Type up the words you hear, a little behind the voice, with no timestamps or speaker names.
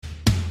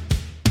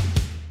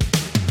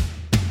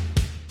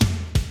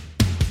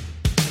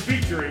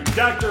featuring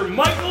Dr.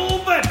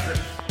 Michael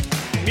Ventris,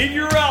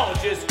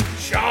 meteorologist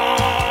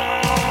Sean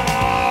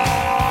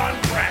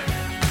Bratton,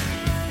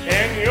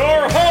 and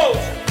your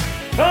host,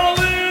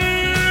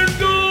 Colin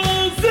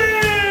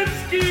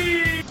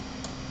Golzinski.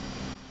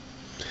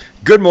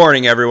 Good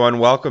morning, everyone.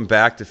 Welcome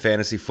back to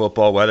Fantasy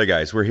Football Weather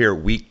Guys. We're here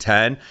week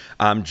 10.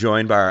 I'm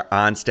joined by our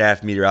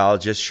on-staff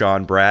meteorologist,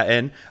 Sean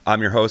Bratton.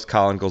 I'm your host,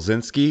 Colin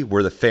Golzinski.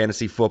 We're the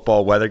Fantasy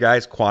Football Weather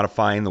Guys,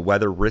 quantifying the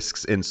weather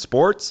risks in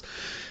sports.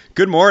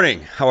 Good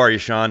morning. How are you,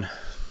 Sean?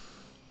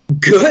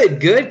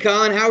 Good,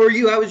 Colin. How are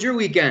you? How was your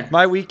weekend?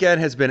 My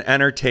weekend has been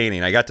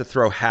entertaining. I got to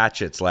throw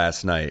hatchets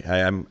last night.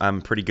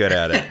 I'm pretty good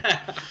at it.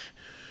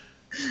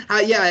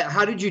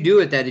 How did you do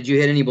with that? Did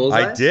you hit any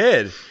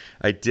bullseyes?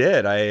 I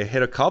did. I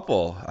hit a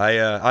couple.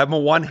 I'm a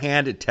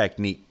one-handed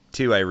technique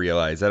too. I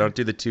realize I don't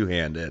do the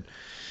two-handed.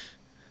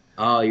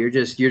 Oh, you're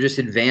just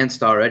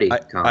advanced already,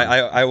 Colin.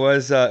 I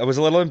was it was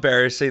a little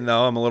embarrassing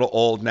though. I'm a little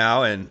old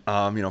now, and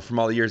from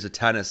all the years of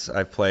tennis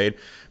I've played,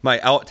 my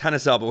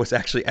tennis elbow was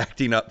actually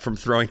acting up from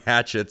throwing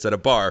hatchets at a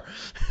bar.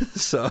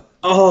 So.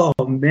 Oh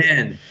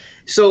man.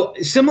 So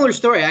similar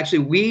story, actually.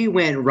 We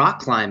went rock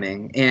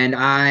climbing, and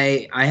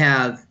I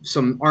have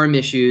some arm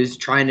issues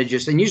trying to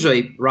and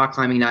usually rock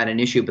climbing not an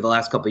issue, but the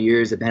last couple of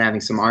years I've been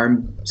having some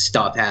arm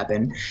stuff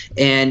happen,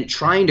 and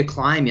trying to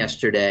climb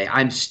yesterday,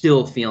 I'm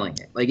still feeling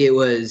it. Like it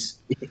was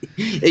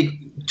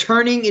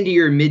turning into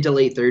your mid to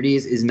late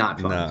 30s is not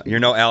fun. No, you're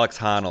no Alex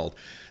Honnold.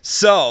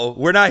 So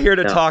we're not here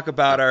to talk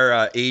about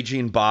our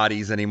aging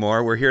bodies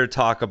anymore. We're here to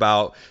talk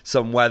about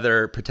some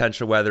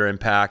potential weather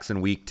impacts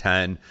in week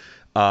 10.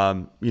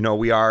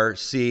 We are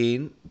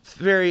seeing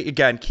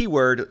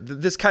keyword,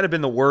 this kind of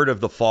been the word of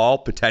the fall,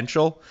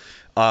 potential.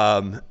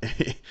 We're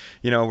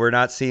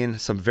not seeing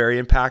some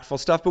very impactful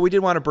stuff, but we did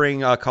want to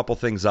bring a couple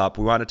things up.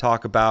 We want to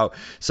talk about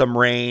some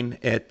rain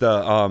at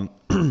the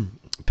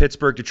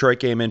Pittsburgh-Detroit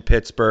game in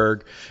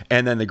Pittsburgh,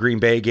 and then the Green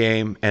Bay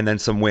game, and then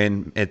some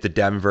wind at the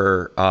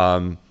Denver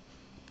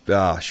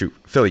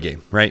Philly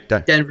game, right?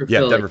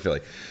 Denver-Philly.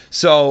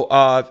 So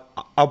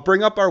I'll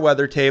bring up our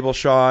weather table,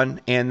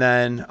 Sean, and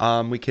then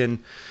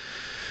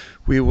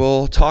we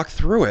will talk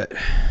through it.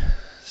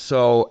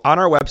 So on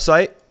our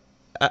website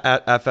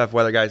at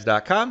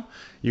ffweatherguys.com,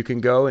 you can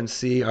go and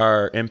see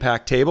our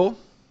impact table.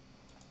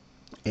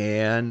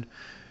 And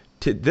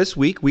this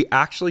week, we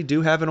actually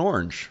do have an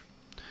orange.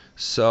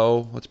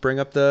 So let's bring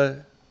up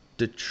the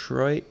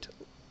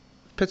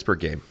Detroit-Pittsburgh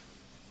game.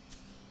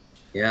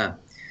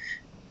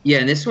 Yeah,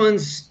 and this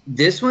one's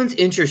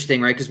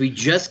interesting, right? Because we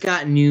just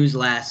got news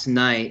last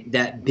night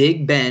that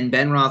Big Ben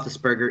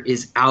Roethlisberger,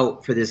 is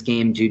out for this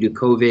game due to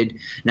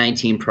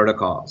COVID-19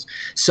 protocols.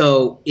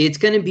 So it's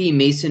going to be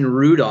Mason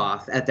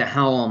Rudolph at the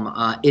helm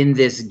in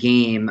this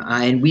game,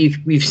 and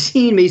we've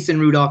seen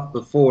Mason Rudolph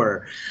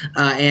before,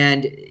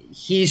 and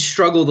he's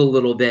struggled a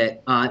little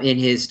bit in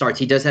his starts.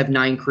 He does have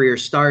 9 career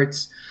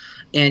starts.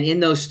 And in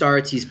those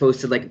starts, he's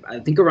posted I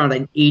think around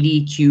an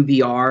 80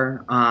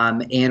 QBR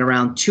and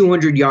around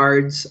 200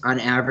 yards on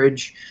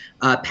average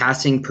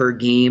passing per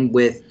game,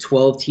 with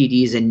 12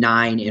 TDs and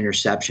 9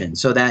 interceptions.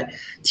 So that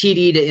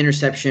TD to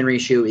interception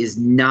ratio is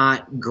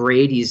not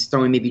great. He's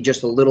throwing maybe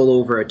just a little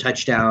over a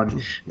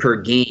touchdown per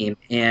game.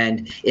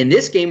 And in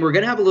this game, we're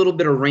going to have a little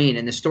bit of rain.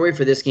 And the story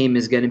for this game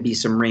is going to be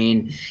some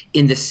rain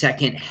in the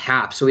second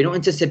half. So we don't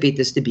anticipate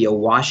this to be a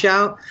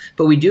washout,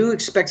 but we do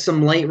expect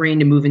some light rain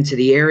to move into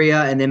the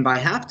area. And then by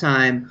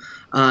halftime,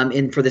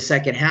 and for the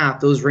second half,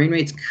 those rain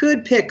rates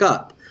could pick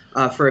up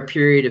for a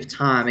period of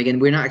time. Again,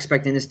 we're not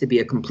expecting this to be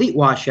a complete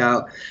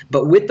washout,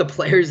 but with the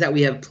players that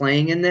we have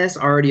playing in this,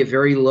 already a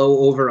very low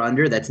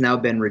over-under that's now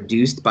been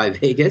reduced by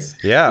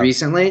Vegas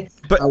recently.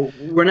 But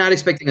we're not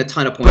expecting a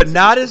ton of points. But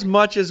not as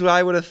much as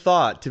I would have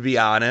thought, to be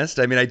honest.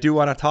 I mean, I do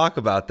want to talk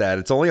about that.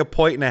 It's only a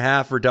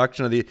 1.5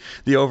 reduction of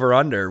the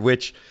over-under,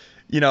 which,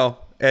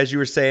 as you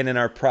were saying in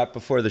our prep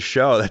before the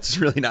show, that's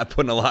really not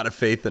putting a lot of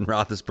faith in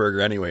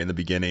Roethlisberger anyway in the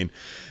beginning.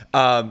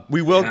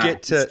 We will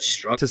get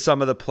to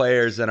some of the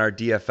players in our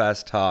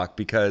DFS talk,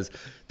 because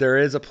there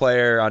is a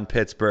player on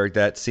Pittsburgh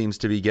that seems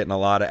to be getting a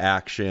lot of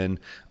action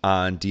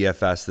on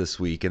DFS this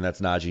week, and that's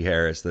Najee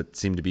Harris. That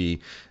seemed to be,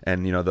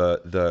 and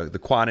the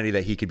quantity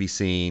that he could be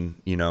seeing,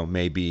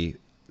 may be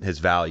his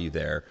value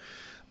there.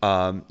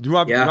 Do you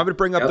want me to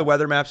bring up the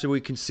weather map so we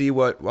can see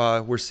what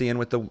we're seeing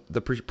with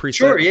the preset?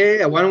 Sure,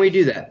 yeah. Why don't we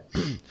do that?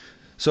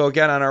 So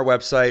again, on our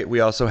website, we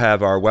also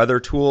have our weather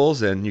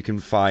tools, and you can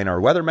find our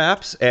weather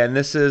maps. And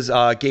this is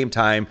game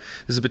time.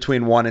 This is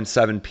between 1 and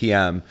 7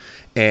 p.m.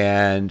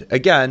 And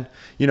again,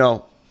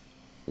 the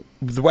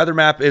weather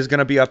map is going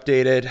to be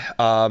updated.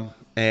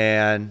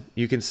 And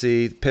you can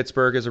see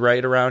Pittsburgh is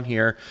right around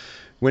here.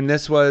 When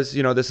this was,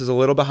 this is a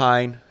little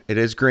behind. It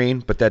is green,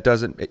 but that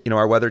doesn't,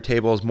 our weather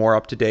table is more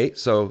up to date.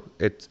 So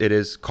it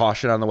is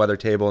caution on the weather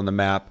table, and the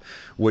map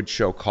would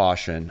show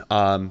caution.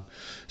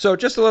 So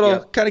just a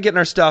little kind of getting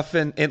our stuff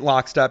in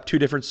lockstep, 2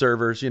 different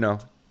servers,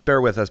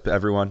 bear with us,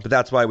 everyone, but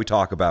that's why we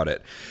talk about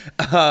it.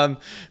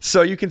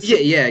 So you can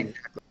see, exactly.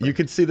 You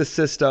can see the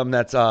system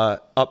that's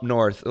up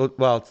north.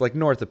 Well, it's like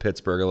north of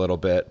Pittsburgh a little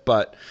bit,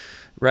 but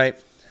right.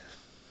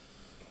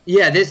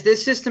 Yeah,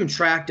 this system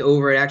tracked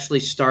over. It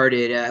actually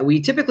started.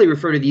 We typically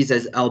refer to these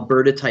as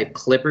Alberta type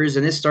clippers,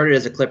 and this started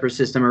as a clipper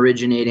system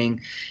originating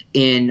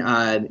in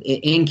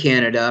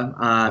Canada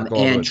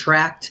and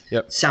tracked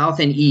south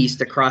and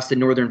east across the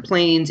northern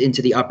plains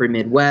into the upper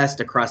Midwest,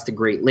 across the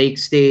Great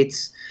Lakes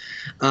states,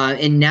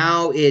 and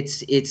now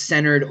it's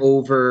centered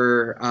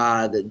over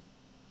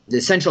the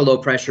central low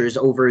pressures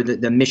over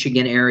the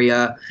Michigan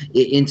area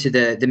into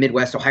the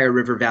Midwest, Ohio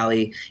River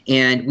Valley.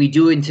 And we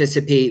do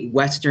anticipate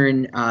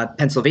western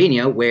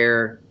Pennsylvania,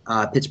 where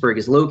Pittsburgh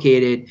is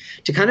located,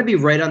 to kind of be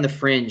right on the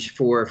fringe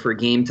for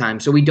game time.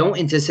 So we don't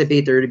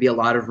anticipate there to be a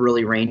lot of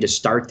really rain to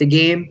start the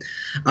game,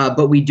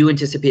 but we do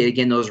anticipate,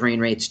 again, those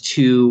rain rates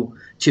to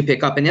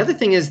pick up. And the other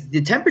thing is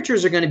the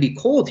temperatures are going to be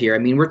cold here. I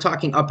mean, we're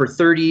talking upper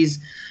 30s.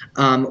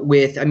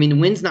 The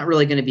wind's not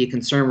really going to be a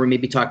concern. We're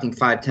maybe talking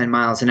 5-10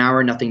 miles an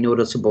hour, nothing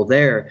noticeable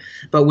there.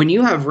 But when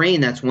you have rain,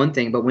 that's one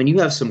thing. But when you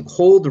have some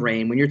cold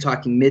rain, when you're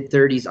talking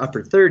mid-30s,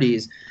 upper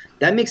 30s,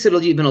 that makes it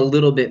even a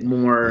little bit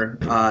more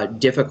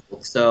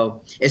difficult.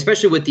 So,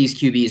 especially with these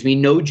QBs, we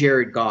know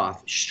Jared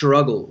Goff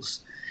struggles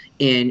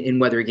in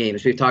weather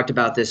games. We've talked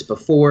about this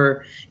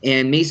before.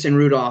 And Mason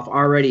Rudolph,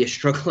 already a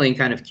struggling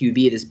kind of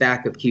QB, this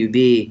backup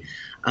QB.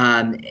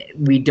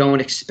 We don't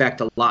expect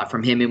a lot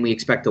from him, and we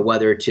expect the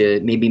weather to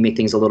maybe make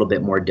things a little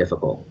bit more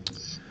difficult.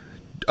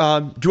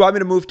 Do you want me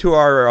to move to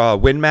our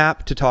wind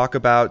map to talk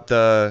about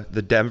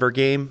the Denver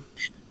game,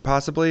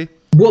 possibly?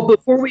 Well,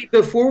 before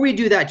we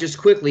do that, just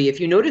quickly, if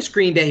you notice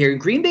Green Bay here,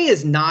 Green Bay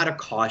is not a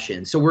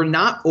caution, so we're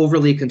not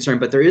overly concerned.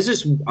 But there is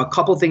just a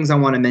couple things I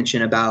want to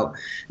mention about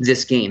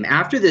this game.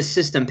 After this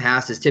system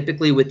passes,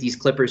 typically with these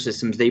Clipper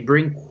systems, they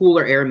bring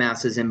cooler air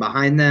masses in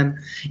behind them,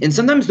 and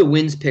sometimes the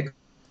winds pick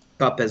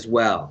up as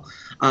well.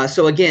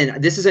 So again,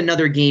 this is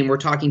another game. We're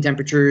talking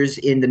temperatures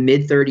in the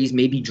mid 30s,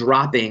 maybe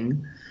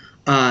dropping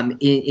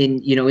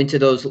into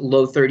those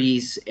low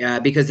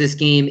 30s because this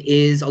game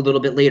is a little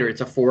bit later. It's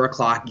a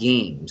 4:00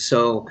 game.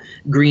 So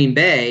Green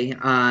Bay,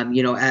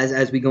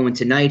 as we go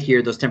into night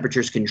here, those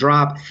temperatures can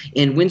drop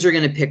and winds are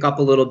going to pick up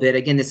a little bit.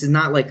 Again, this is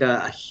not like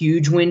a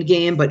huge wind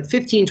game, but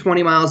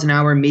 15-20 miles an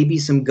hour, maybe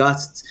some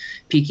gusts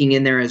peaking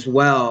in there as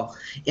well.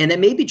 And that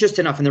may be just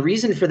enough. And the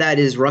reason for that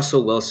is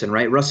Russell Wilson,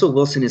 right? Russell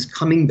Wilson is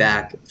coming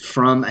back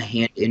from a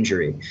hand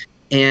injury.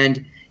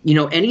 And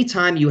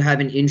anytime you have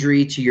an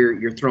injury to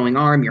your throwing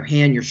arm, your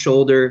hand, your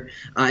shoulder,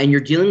 and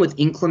you're dealing with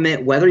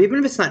inclement weather, even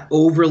if it's not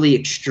overly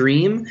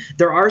extreme,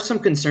 there are some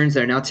concerns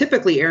there. Now,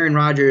 typically, Aaron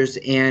Rodgers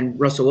and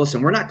Russell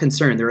Wilson, we're not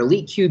concerned. They're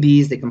elite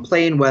QBs. They can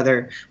play in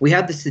weather. We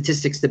have the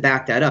statistics to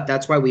back that up.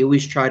 That's why we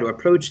always try to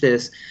approach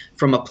this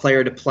from a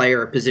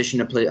player-to-player,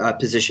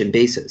 position-to-position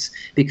basis,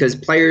 because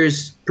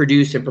players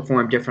produce and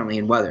perform differently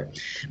in weather.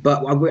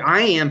 But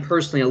I am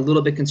personally a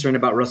little bit concerned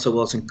about Russell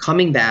Wilson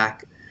coming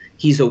back.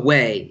 He's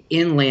away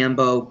in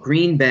Lambeau,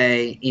 Green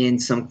Bay, in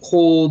some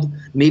cold,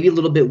 maybe a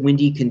little bit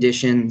windy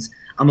conditions.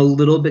 I'm a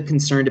little bit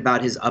concerned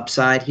about his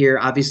upside here.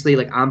 Obviously,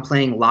 I'm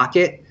playing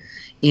Lockett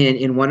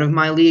in one of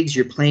my leagues.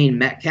 You're playing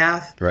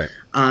Metcalf. Right.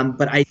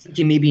 But I think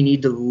you maybe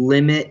need to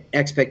limit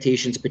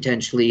expectations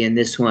potentially in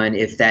this one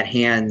if that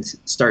hand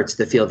starts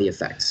to feel the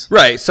effects.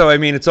 Right. So,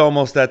 it's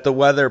almost that the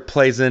weather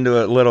plays into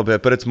it a little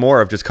bit, but it's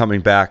more of just coming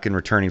back and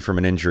returning from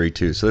an injury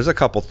too. So there's a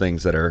couple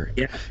things that are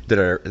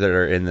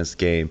in this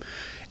game.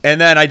 And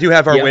then I do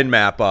have our wind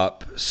map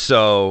up,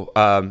 so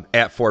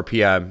at 4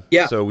 p.m.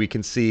 Yeah. So we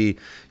can see,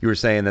 you were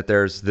saying that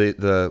there's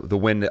the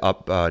wind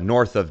up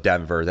north of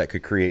Denver that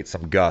could create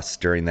some gusts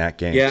during that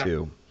game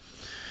too.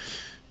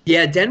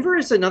 Yeah, Denver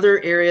is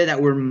another area that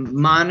we're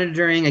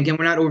monitoring. Again,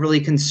 we're not overly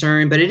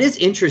concerned, but it is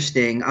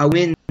interesting.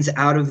 Winds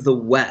out of the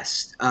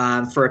west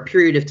for a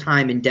period of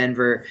time in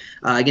Denver.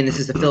 Again, this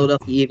is the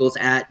Philadelphia Eagles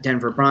at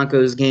Denver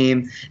Broncos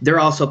game. They're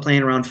also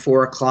playing around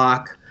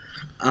 4:00.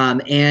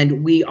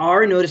 And we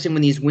are noticing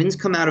when these winds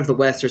come out of the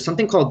west, there's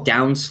something called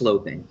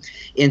downsloping.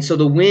 And so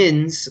the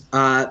winds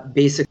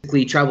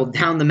basically travel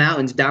down the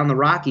mountains, down the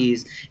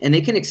Rockies, and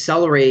they can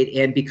accelerate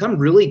and become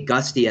really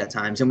gusty at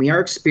times. And we are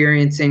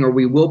experiencing, or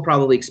we will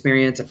probably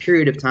experience, a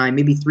period of time,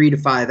 maybe 3 to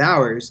 5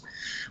 hours,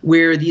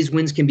 where these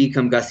winds can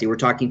become gusty. We're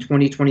talking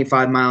 20,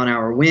 25 mile an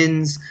hour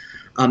winds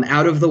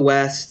out of the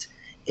west.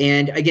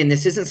 And again,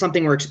 this isn't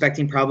something we're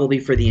expecting probably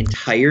for the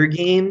entire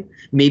game,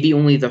 maybe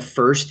only the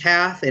first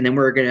half, and then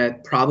we're going to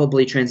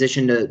probably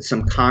transition to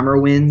some calmer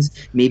winds,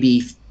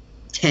 maybe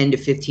 10 to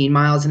 15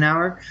 miles an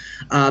hour.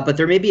 But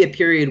there may be a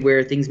period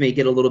where things may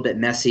get a little bit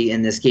messy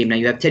in this game. Now,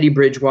 you have Teddy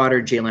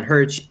Bridgewater, Jalen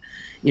Hurts.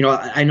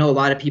 I know a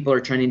lot of people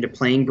are turning to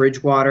playing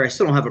Bridgewater. I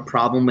still don't have a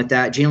problem with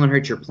that. Jalen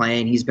Hurts, you're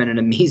playing. He's been an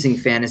amazing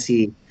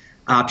fantasy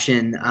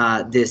option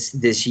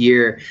this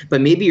year,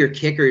 but maybe your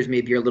kickers,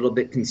 maybe you're a little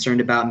bit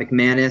concerned about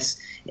McManus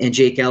and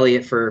Jake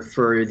Elliott for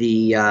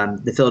the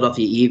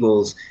Philadelphia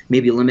Eagles.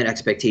 Maybe limit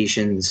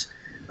expectations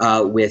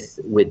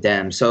with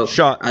them. So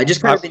Sean,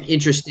 just kind of an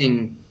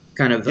interesting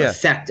kind of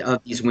effect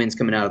of these winds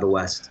coming out of the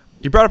west.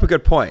 You brought up a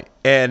good point,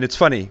 and it's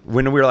funny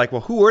when we were like,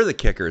 well, who are the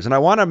kickers? And I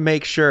want to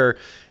make sure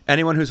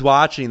anyone who's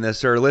watching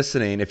this or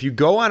listening, if you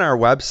go on our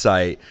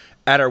website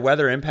at our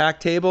weather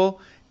impact table,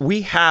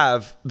 we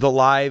have the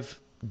live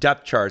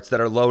depth charts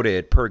that are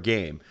loaded per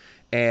game.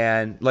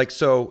 And like,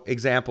 so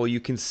example, you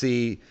can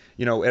see,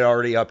 it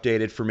already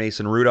updated for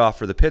Mason Rudolph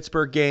for the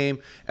Pittsburgh game.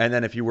 And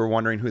then if you were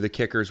wondering who the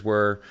kickers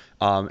were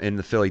in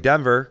the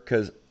Philly-Denver,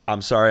 because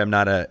I'm sorry,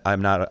 I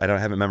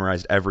haven't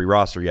memorized every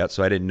roster yet,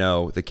 so I didn't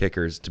know the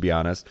kickers, to be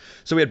honest.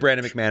 So we had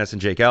Brandon McManus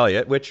and Jake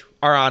Elliott, which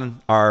are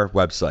on our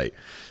website.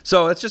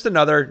 So it's just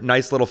another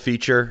nice little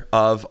feature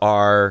of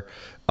our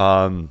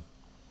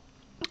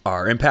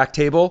impact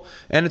table,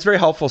 and it's very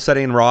helpful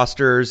setting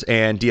rosters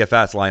and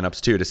DFS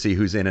lineups too to see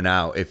who's in and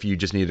out if you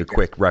just need a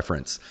quick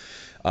reference.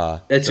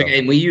 Okay,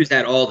 and we use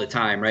that all the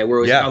time, right? We're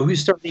always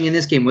who's starting in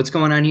this game, what's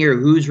going on here,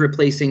 who's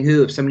replacing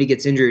who. If somebody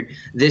gets injured,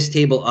 this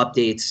table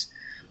updates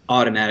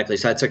automatically.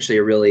 So that's actually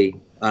a really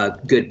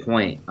good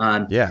point.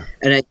 And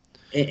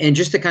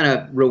just to kind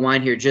of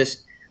rewind here,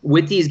 just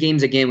with these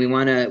games again, we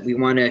want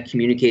to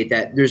communicate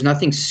that there's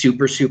nothing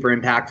super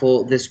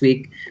impactful this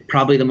week.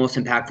 Probably the most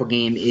impactful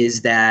game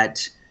is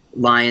that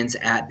Lions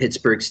at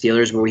Pittsburgh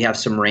Steelers, where we have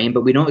some rain,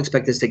 but we don't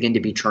expect this again to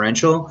be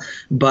torrential.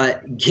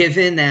 But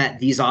given that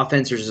these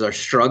offenses are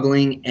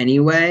struggling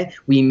anyway,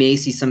 we may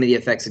see some of the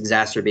effects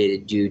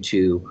exacerbated due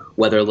to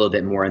weather a little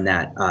bit more in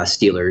that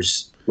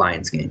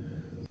Steelers-Lions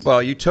game.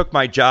 Well, you took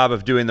my job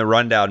of doing the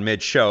rundown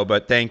mid-show,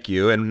 but thank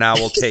you. And now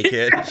we'll take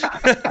it.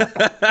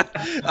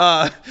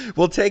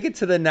 We'll take it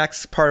to the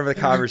next part of the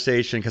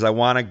conversation because I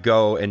want to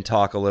go and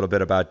talk a little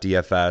bit about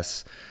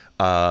DFS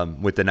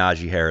with the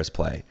Najee Harris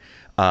play.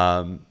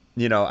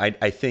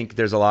 I think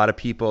there's a lot of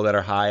people that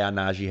are high on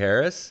Najee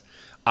Harris.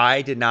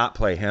 I did not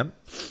play him,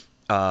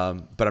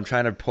 but I'm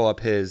trying to pull up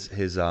his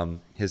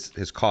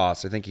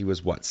cost. I think he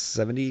was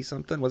 70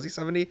 something. Was he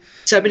 70?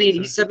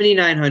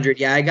 7,900.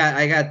 Yeah, I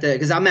got the,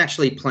 because I'm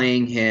actually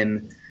playing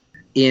him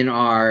in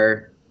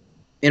our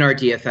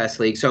DFS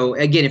league. So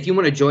again, if you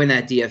want to join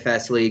that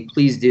DFS league,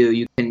 please do.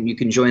 You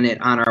can join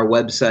it on our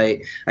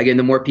website. Again,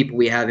 the more people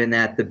we have in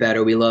that, the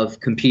better. We love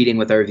competing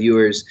with our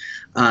viewers.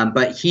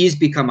 But he's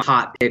become a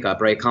hot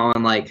pickup, right,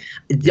 Colin?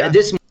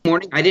 This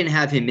morning, I didn't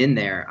have him in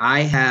there.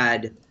 I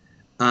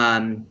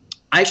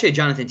actually had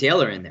Jonathan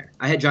Taylor in there.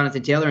 I had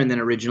Jonathan Taylor in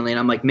there originally, and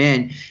I'm like,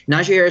 man,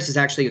 Najee Harris is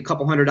actually a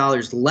couple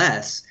 $100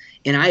 less,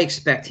 and I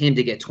expect him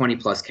to get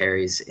 20-plus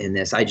carries in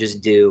this. I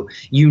just do.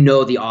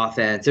 The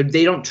offense.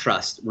 They don't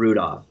trust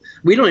Rudolph.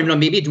 We don't even know.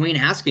 Maybe Dwayne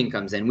Haskins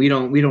comes in. We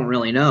don't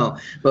really know.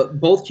 But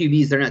both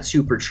QBs, they're not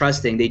super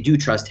trusting. They do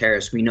trust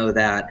Harris. We know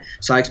that.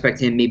 So I expect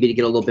him maybe to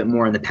get a little bit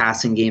more in the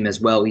passing game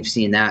as well. We've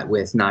seen that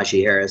with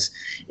Najee Harris.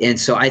 And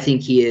so I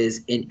think he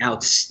is an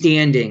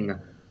outstanding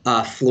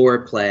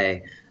floor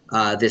play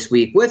this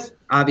week, with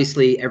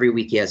obviously every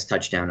week he has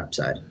touchdown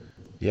upside.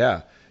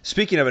 Yeah.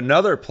 Speaking of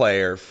another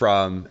player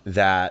from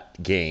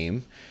that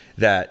game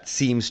that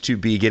seems to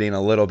be getting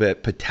a little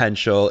bit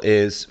potential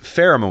is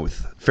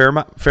Fairmouth.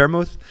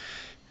 Fairmouth?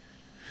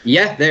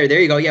 Yeah, there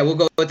you go. Yeah, we'll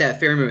go with that.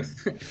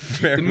 Fairmouth.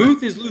 The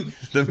Mooth is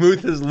Luth. The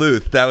Mooth is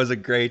Luth. That was a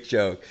great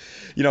joke.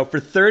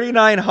 For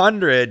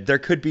 3,900, there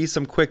could be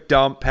some quick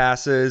dump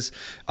passes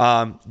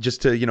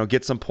just to,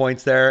 get some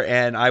points there.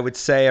 And I would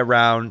say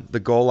around the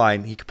goal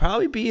line, he could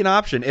probably be an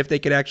option if they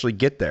could actually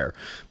get there.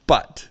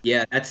 But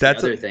yeah, that's the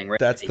other thing, right?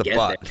 That's the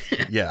but.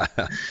 Yeah.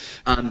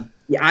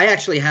 I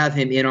actually have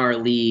him in our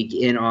league,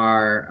 in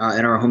our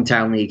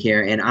hometown league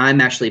here, and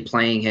I'm actually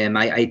playing him.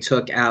 I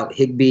took out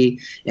Higbee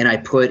and I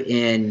put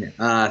in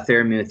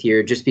Fairmouth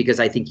here just because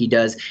I think he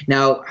does.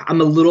 Now,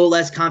 I'm a little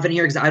less confident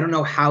here because I don't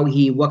know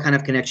what kind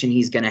of connection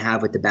he's going to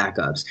have with the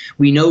backups.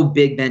 We know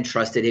Big Ben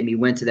trusted him. He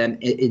went to them,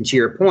 and to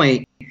your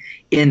point,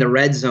 in the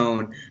red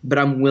zone, but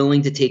I'm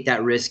willing to take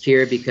that risk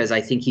here because I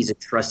think he's a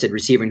trusted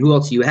receiver. And who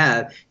else do you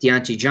have?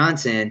 Deontay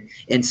Johnson,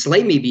 and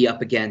Slay may be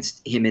up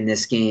against him in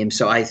this game.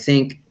 So I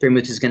think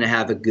Fairmouth is going to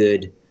have a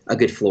good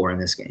floor in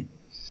this game.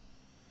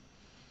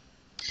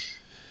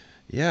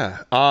 Yeah.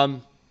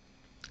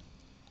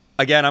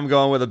 Again, I'm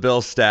going with a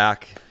Bill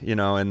stack,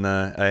 and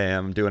I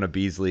am doing a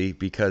Beasley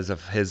because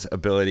of his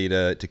ability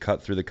to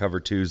cut through the cover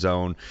 2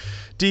 zone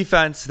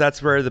defense.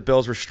 That's where the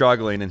Bills were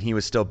struggling, and he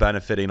was still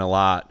benefiting a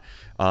lot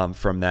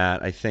from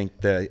that. I think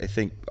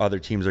other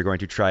teams are going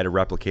to try to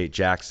replicate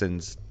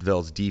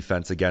Jacksonville's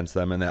defense against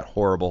them in that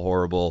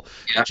horrible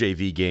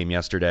JV game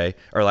yesterday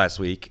or last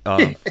week.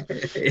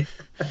 But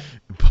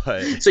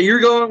so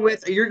you're going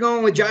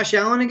with Josh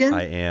Allen again?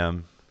 I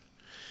am.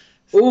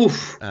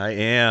 Oof. I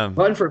am.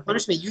 Button for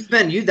punishment.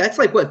 That's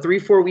like what,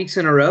 3-4 weeks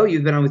in a row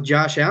you've been on with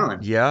Josh Allen.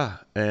 Yeah,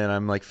 and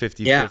I'm like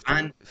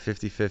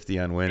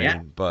 50-50 on winning. Yeah.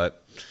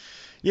 But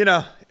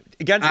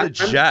against the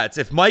Jets,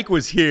 if Mike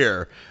was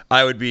here,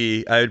 I would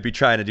be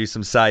trying to do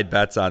some side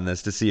bets on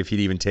this to see if he'd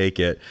even take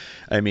it.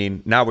 I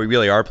mean, now we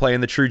really are playing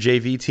the true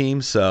JV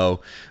team,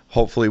 so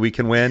hopefully we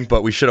can win.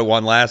 But we should have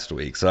won last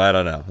week, so I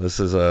don't know. It's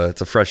a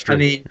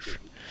frustrating.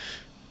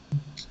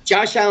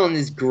 Josh Allen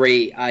is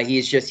great.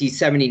 He's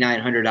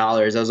 $7,900.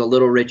 I was a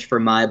little rich for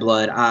my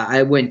blood.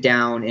 I went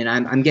down, and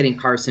I'm getting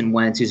Carson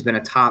Wentz, who's been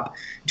a top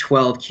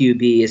 12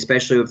 QB,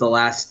 especially over the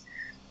last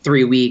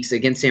 3 weeks.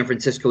 Against San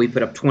Francisco, he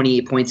put up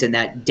 28 points in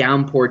that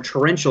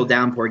torrential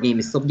downpour game.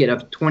 He still get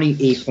up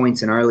 28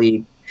 points in our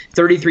league.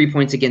 33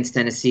 points against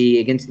Tennessee,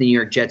 against the New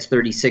York Jets,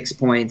 36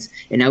 points,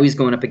 and now he's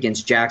going up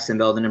against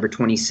Jacksonville, the number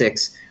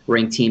 26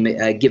 ranked team,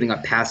 giving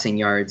up passing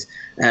yards,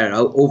 I don't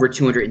know, over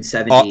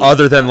 270.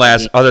 Other than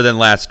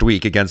last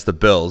week against the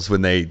Bills,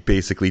 when they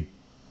basically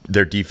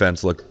their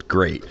defense looked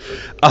great.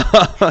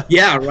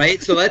 Yeah,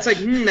 right. So that's like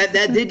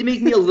that did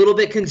make me a little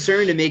bit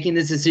concerned in making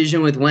this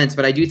decision with Wentz,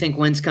 but I do think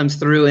Wentz comes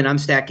through, and I'm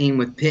stacking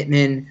with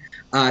Pittman.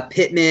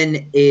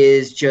 Pittman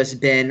is just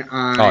been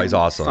on he's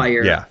awesome.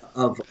 Fire. Yeah.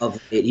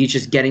 Of it. He's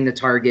just getting the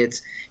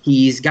targets.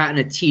 He's gotten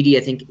a TD, I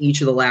think,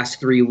 each of the last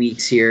 3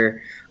 weeks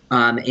here.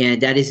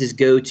 And that is his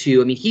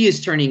go-to. I mean, he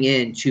is turning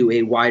into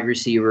a wide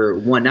receiver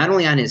one, not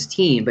only on his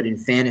team, but in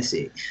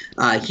fantasy.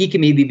 He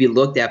can maybe be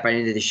looked at by the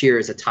end of this year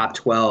as a top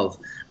 12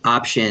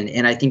 option,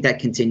 and I think that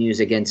continues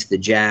against the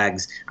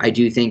Jags. I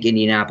do think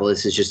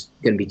Indianapolis is just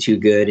going to be too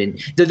good,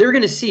 and they're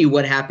going to see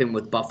what happened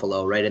with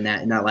Buffalo, right, in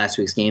that last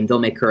week's game. They'll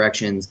make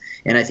corrections,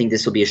 and I think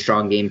this will be a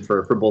strong game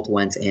for both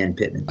Wentz and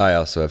Pittman. I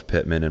also have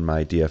Pittman in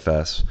my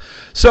DFS.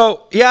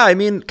 So, yeah, I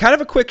mean, kind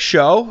of a quick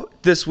show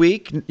this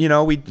week. You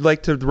know, we'd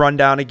like to run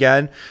down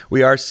again.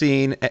 We are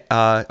seeing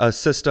a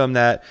system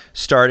that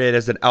started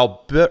as an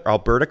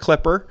Alberta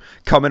Clipper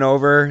coming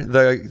over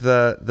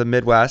the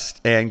Midwest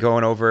and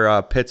going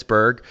over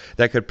Pittsburgh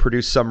that could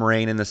produce some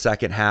rain in the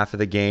second half of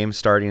the game,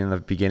 starting in the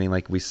beginning,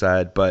 like we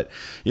said. But,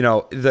 you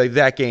know,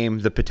 that game,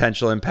 the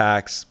potential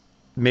impacts,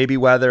 maybe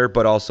weather,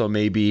 but also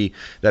maybe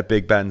that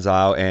Big Ben's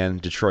out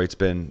and Detroit's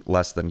been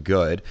less than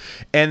good.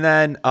 And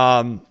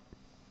then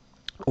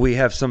we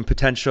have some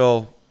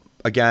potential,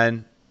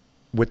 again,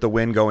 with the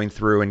wind going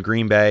through in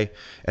Green Bay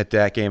at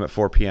that game at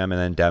 4 p.m. and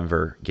then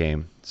Denver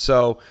game.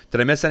 So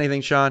did I miss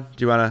anything, Sean?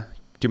 Do you want to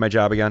do my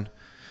job again?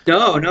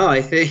 No,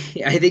 I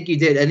think you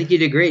did. I think you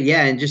did great.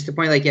 Yeah, and just to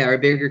point, like, yeah, our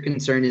bigger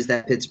concern is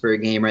that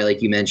Pittsburgh game, right?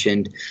 Like you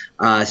mentioned,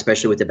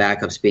 especially with the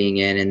backups being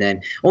in, and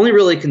then only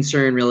really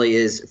concern really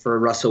is for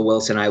Russell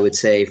Wilson, I would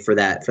say, for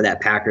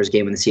that Packers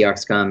game when the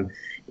Seahawks come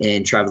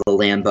and travel to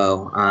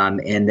Lambeau.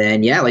 And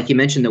then, yeah, like you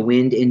mentioned, the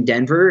wind in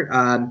Denver.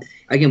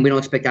 Again, we don't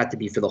expect that to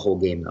be for the whole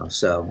game, though.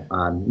 So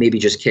maybe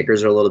just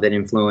kickers are a little bit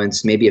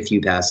influenced, maybe a few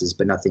passes,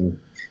 but nothing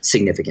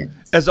significant.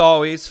 As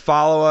always,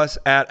 follow us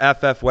at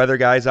FF Weather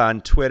Guys on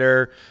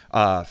Twitter,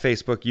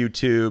 Facebook,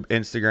 YouTube,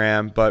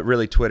 Instagram, but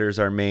really Twitter is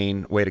our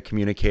main way to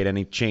communicate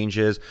any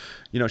changes.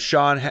 You know,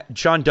 Sean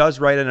does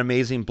write an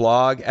amazing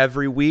blog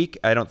every week.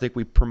 I don't think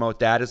we promote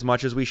that as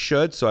much as we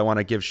should, so I want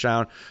to give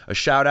Sean a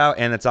shout out,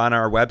 and it's on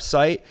our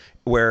website,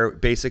 where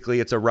basically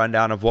it's a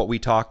rundown of what we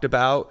talked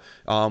about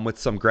with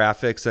some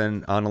graphics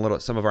and on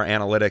some of our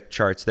analytic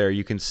charts there.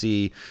 You can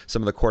see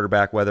some of the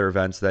quarterback weather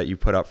events that you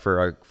put up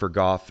for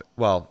Goff,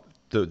 well,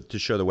 to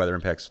show the weather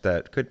impacts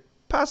that could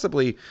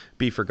possibly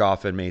be for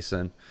Goff and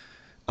Mason.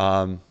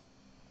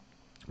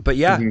 But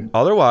yeah,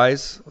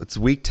 Otherwise, it's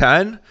week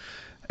 10.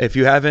 If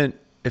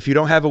you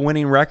don't have a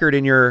winning record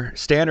in your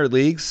standard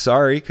leagues,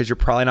 sorry, because you're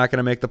probably not going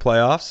to make the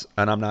playoffs,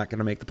 and I'm not going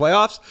to make the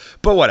playoffs,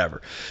 but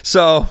whatever.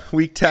 So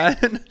week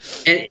 10.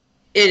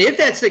 And if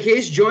that's the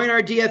case, join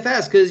our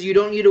DFS, because you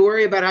don't need to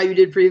worry about how you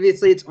did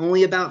previously. It's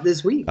only about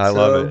this week. I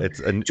love it.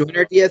 Join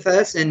our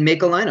DFS and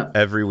make a lineup.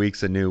 Every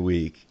week's a new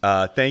week.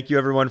 Thank you,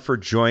 everyone, for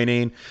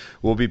joining.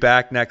 We'll be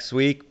back next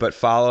week, but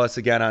follow us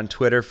again on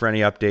Twitter for any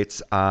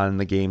updates on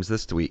the games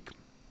this week.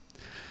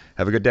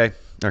 Have a good day.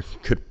 Or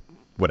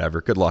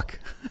good luck.